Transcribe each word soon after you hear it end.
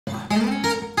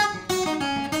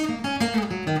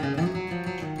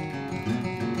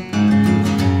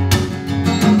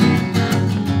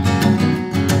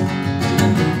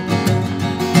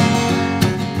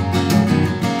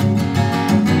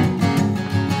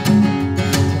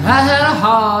I had a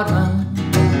hard run,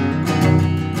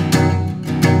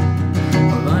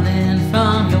 running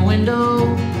from your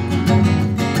window.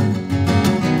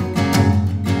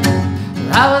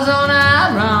 I was on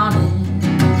ironic.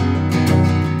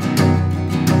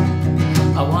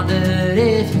 I wondered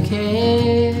if you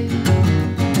cared.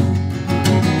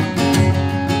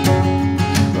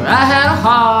 But I had a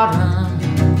hard run,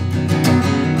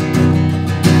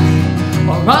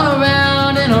 or run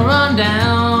around in a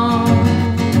rundown,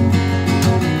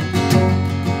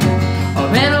 or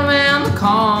ran around the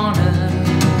corner,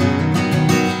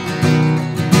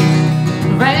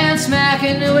 ran smack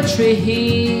into a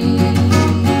tree.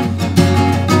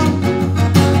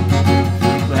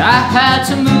 But I had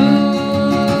to move,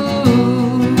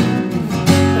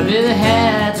 I really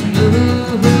had to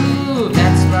move.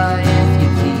 That's why, if you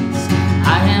please,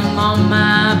 I am on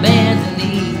my bended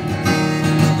knees.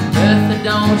 Bertha,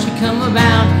 don't you come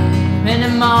around here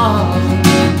anymore.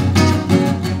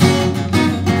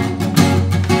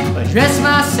 I dress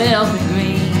myself in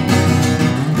green,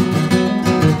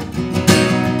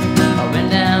 I went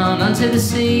down onto the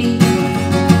sea.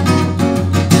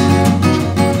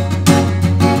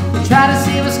 Try to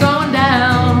see what's going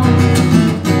down.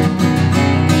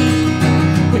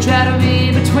 We try to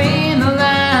read between the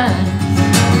lines.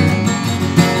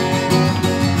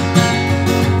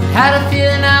 Had a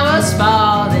feeling I was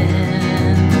falling.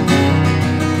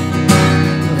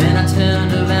 Then I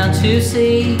turned around to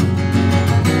see,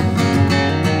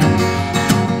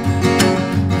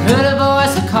 heard a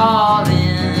voice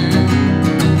a-calling,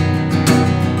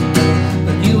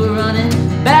 but you were running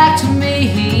back to me.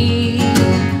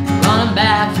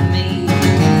 Back to me.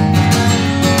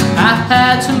 I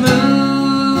had to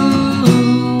move,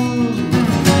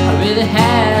 I really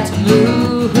had to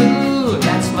move.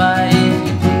 That's why, if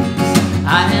you please, I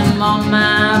am on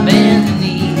my bended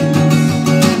knees.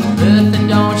 Bertha,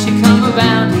 don't you come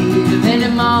around here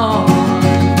anymore.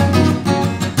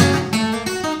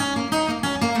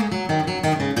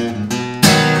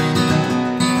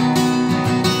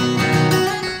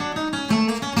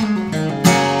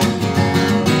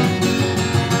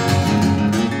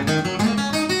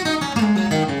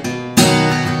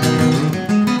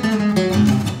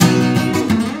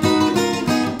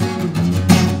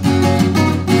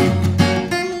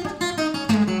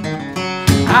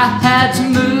 I had to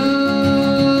move,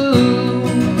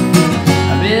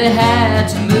 I really had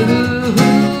to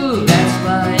move. That's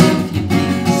why, if you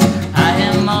please, I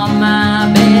am on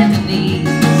my bended knees.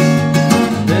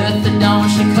 Bertha,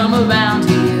 don't you come around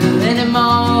here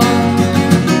anymore.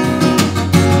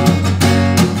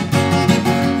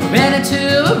 I ran into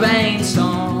a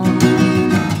rainstorm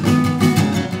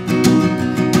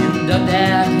and ducked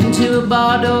out into a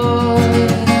bar door.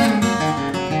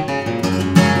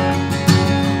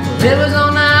 It was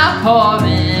on now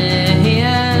pouring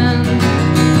in,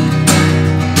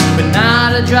 but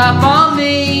not a drop on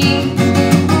me.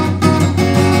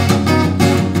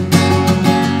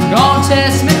 Gonna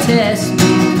test me, test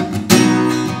me.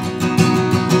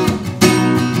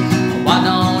 Why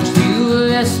don't you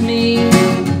arrest me?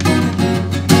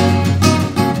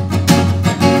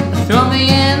 Throw me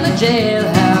in the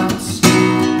jailhouse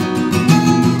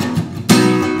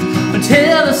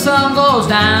until the sun goes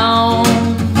down.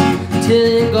 Till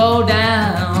it go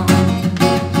down.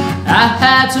 I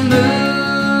had to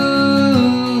move,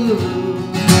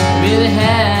 really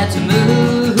had to move.